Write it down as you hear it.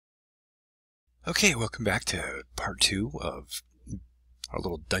Okay, welcome back to part 2 of our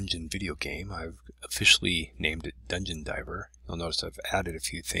little dungeon video game. I've officially named it Dungeon Diver. You'll notice I've added a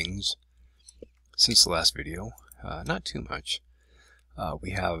few things since the last video. Not too much.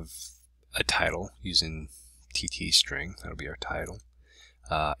 We have a title using TT string. That'll be our title.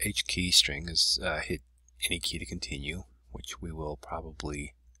 H key string is hit any key to continue, which we will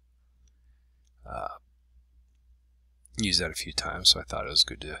probably use that a few times, so I thought it was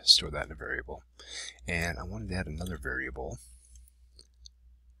good to store that in a variable. And I wanted to add another variable.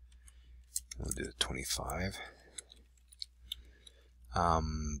 We'll do 25.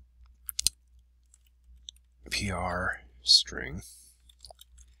 PR string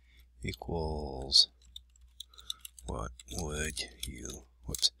equals what would you,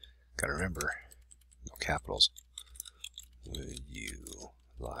 gotta remember, no capitals, would you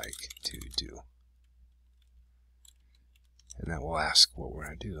like to do? And that will ask what we're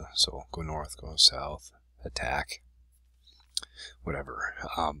going to do. So go north, go south, attack, whatever.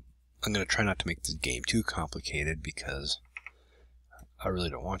 I'm going to try not to make the game too complicated because I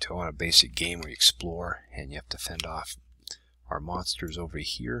really don't want to. I want a basic game where you explore and you have to fend off our monsters over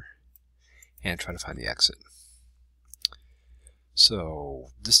here and try to find the exit.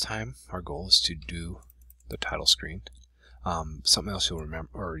 So this time our goal is to do the title screen. Something else you'll remember,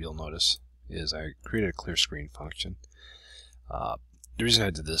 or you'll notice, is I created a clear screen function. The reason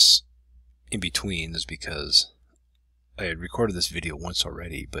I did this in between is because I had recorded this video once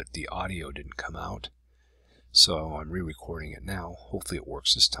already, but the audio didn't come out. So I'm re-recording it now. Hopefully it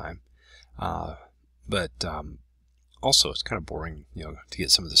works this time. But also it's kind of boring, to get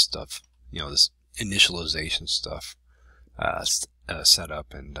some of this stuff, this initialization stuff set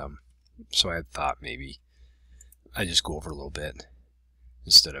up. And so I had thought maybe I'd just go over a little bit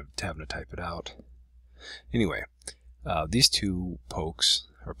instead of having to type it out. Anyway. These two pokes,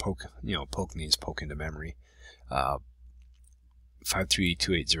 or poke means poke into memory.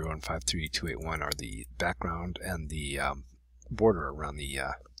 53280 and 53281 are the background and the border around the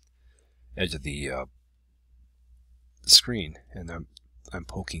edge of the screen, and I'm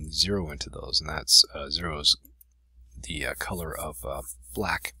poking 0 into those, and that's 0 is the color of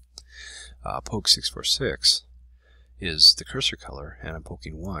black. Poke 646 is the cursor color, and I'm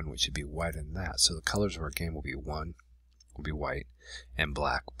poking 1, which should be white in that. So the colors of our game will be 1. Will be white, and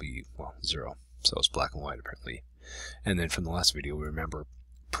black will be, well, 0. So it's black and white apparently. And then from the last video, we remember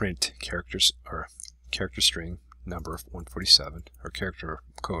print characters, or character string number 147, or character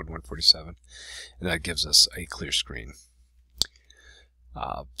code 147, and that gives us a clear screen.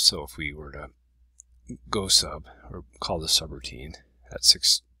 So if we were to go sub, or call this subroutine at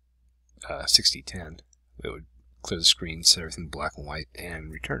 6010, it would clear the screen, set everything black and white,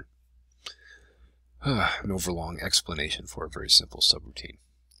 and return. An overlong explanation for a very simple subroutine.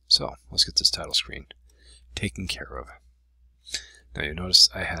 So let's get this title screen taken care of. Now you notice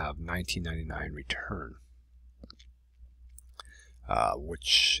I have 1999 return,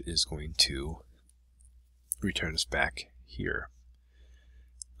 which is going to return us back here.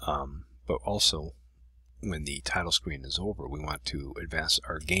 But also, when the title screen is over, we want to advance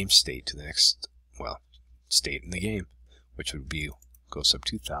our game state to the next, state in the game, which would be go sub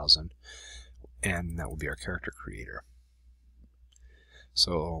 2000. And that will be our character creator.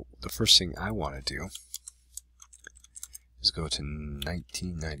 So the first thing I want to do is go to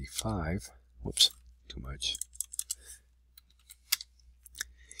 1995. Whoops, too much.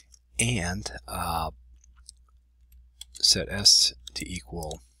 And set S to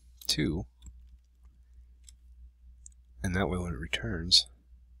equal 2. And that way when it returns,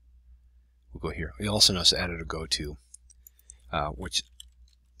 we'll go here. We also notice I added a go to, which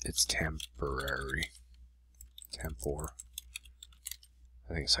it's temporary. Tempor.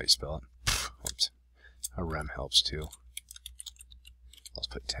 I think that's how you spell it. Oops. A rem helps too. Let's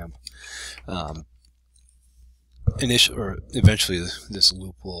put temp. Eventually this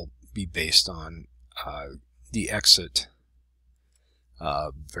loop will be based on the exit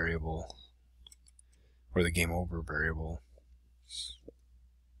variable, or the game over variable.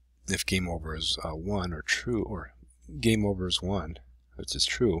 If game over is 1 or true, or game over is 1, which is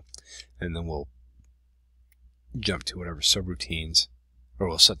true, and then we'll jump to whatever subroutines, or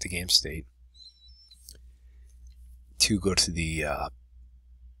we'll set the game state to go to the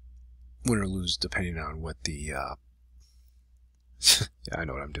win or lose, depending on what the yeah, I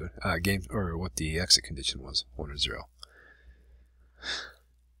know what I'm doing, game, or what the exit condition was, 1 or 0.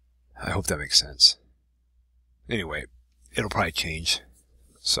 I hope that makes sense. Anyway, it'll probably change,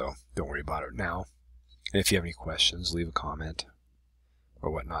 so don't worry about it now. And if you have any questions, leave a comment or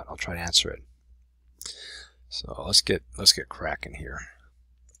whatnot. I'll try to answer it. So let's get cracking here.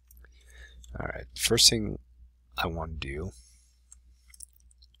 Alright, first thing I want to do,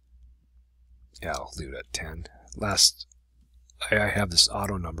 yeah, I'll leave it at 10. I have this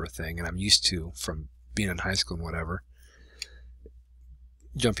auto number thing, and I'm used to, from being in high school and whatever,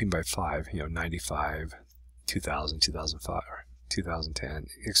 jumping by 5, 95, 2000, 2005, 2010,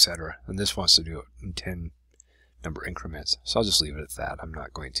 etc. And this wants to do it in 10 number increments. So I'll just leave it at that. I'm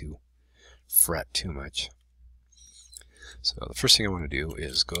not going to fret too much. So the first thing I want to do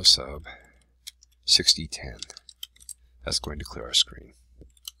is go sub 6010. That's going to clear our screen.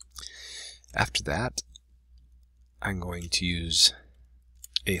 After that, I'm going to use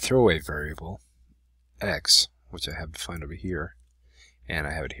a throwaway variable, x, which I have defined over here, and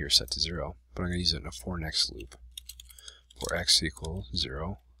I have it here set to 0, but I'm going to use it in a for next loop. For x equals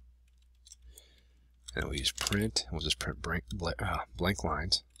 0, and we'll use print, and we'll just print blank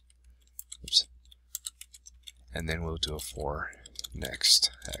lines. Oops. And then we'll do a for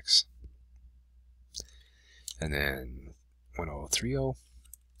next x. And then 1030,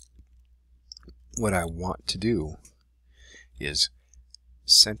 what I want to do is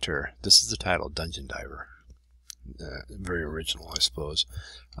center, this is the title, Dungeon Diver. Very original, I suppose.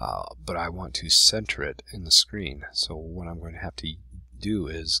 But I want to center it in the screen. So what I'm going to have to do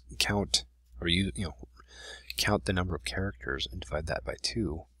is count, or count the number of characters and divide that by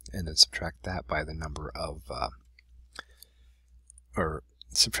 2, and then subtract that by the number of, or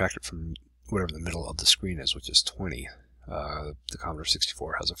subtract it from whatever the middle of the screen is, which is 20. The Commodore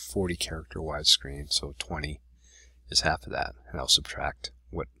 64 has a 40 character widescreen, so 20 is half of that, and I'll subtract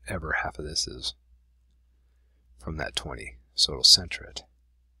whatever half of this is from that 20, so it'll center it.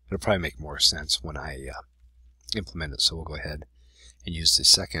 It'll probably make more sense when I implement it, so we'll go ahead and use the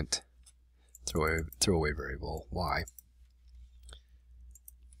second throwaway variable, y.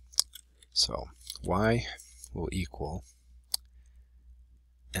 So y will equal,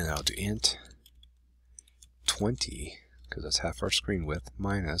 and I'll do int 20, because that's half our screen width,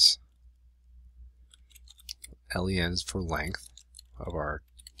 minus len is for length of our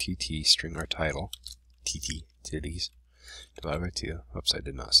tt string, our title, tt, titties, divided by 2. Oops, I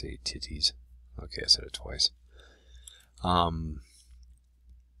did not say titties. Okay, I said it twice. And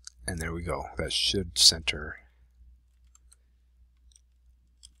there we go. That should center.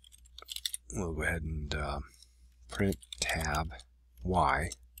 We'll go ahead and print tab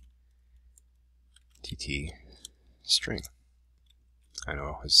y tt string. I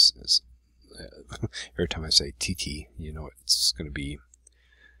know every time I say tt, you know it's going to be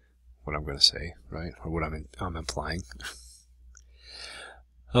what I'm going to say, right? Or what I'm implying.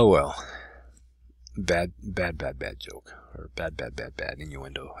 Oh well. Bad joke. Or bad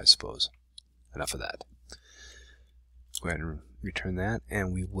innuendo, I suppose. Enough of that. Go ahead and return that,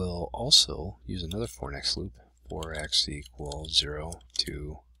 and we will also use another for next loop. For x equals 0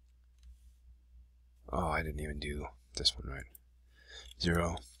 to, oh, I didn't even do this one right.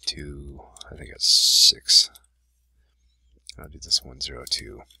 0 to, I think it's 6. I'll do this one, 0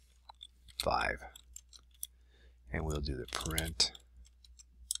 to 5. And we'll do the print.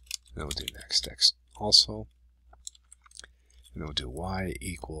 Then we'll do next x also. And we'll do y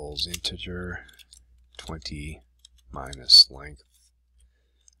equals integer 20 minus length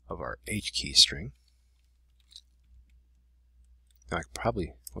of our h key string. Now I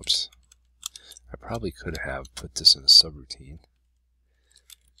probably could have put this in a subroutine,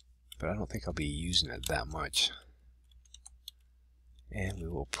 but I don't think I'll be using it that much. And we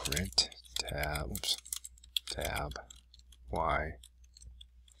will print tab y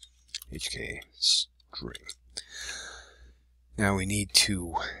hk string. Now we need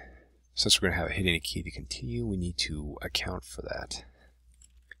to, since we're going to have a hit any key to continue, we need to account for that.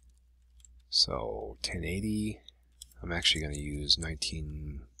 So 1080, I'm actually going to use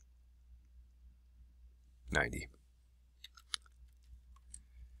 1990.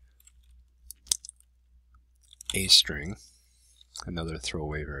 A string, another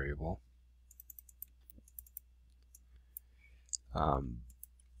throwaway variable.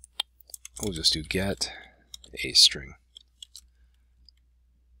 We'll just do get a string.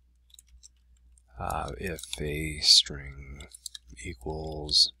 If a string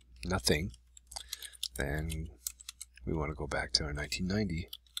equals nothing, then we want to go back to our 1990,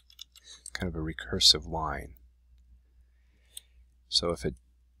 kind of a recursive line. So if it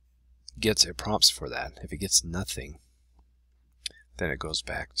gets, it prompts for that. If it gets nothing, then it goes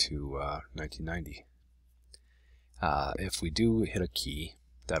back to 1990. If we do hit a key,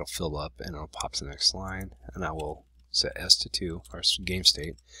 that'll fill up and it'll pop to the next line, and I will set S to 2, our game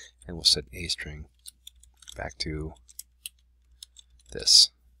state, and we'll set a string back to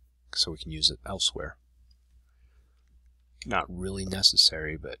this, so we can use it elsewhere. Not really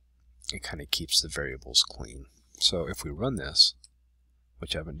necessary, but it kind of keeps the variables clean. So if we run this,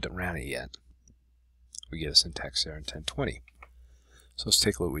 which I haven't ran it yet, we get a syntax error in 1020. So let's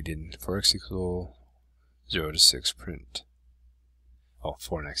take a look what we did for x equal 0 to 6 print. Oh,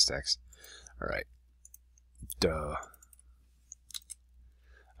 for next x. Alright. Duh.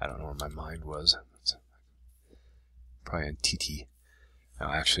 I don't know where my mind was. It's probably on TT.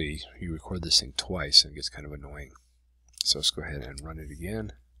 Now actually, you record this thing twice and it gets kind of annoying. So let's go ahead and run it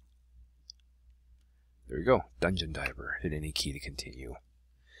again. There we go. Dungeon Diver. Hit any key to continue.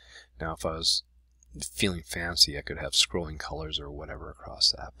 Now if I was feeling fancy, I could have scrolling colors or whatever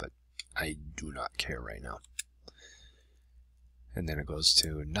across that, but I do not care right now. And then it goes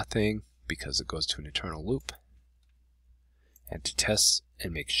to nothing because it goes to an eternal loop. And to test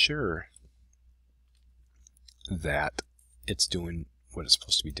and make sure that it's doing what it's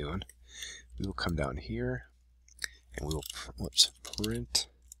supposed to be doing, we will come down here and we will print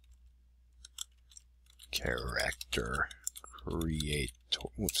character creator.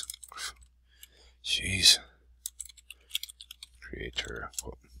 Whoops. Jeez. Creator.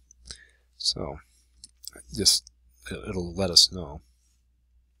 So just it'll let us know.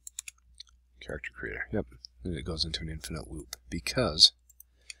 Character creator. Yep. And it goes into an infinite loop because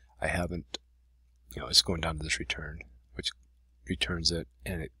I haven't, it's going down to this return, which returns it,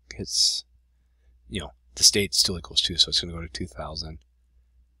 and it hits, the state still equals 2, so it's going to go to 2000.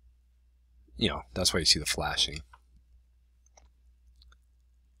 That's why you see the flashing.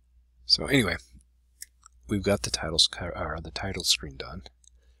 So anyway, we've got the title screen done.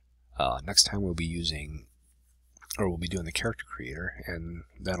 Next time we'll be using, or we'll be doing the character creator, and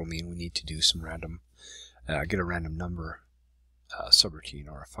that'll mean we need to do some random, get a random number subroutine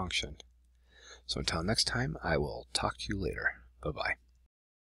or a function. So until next time, I will talk to you later. Bye-bye.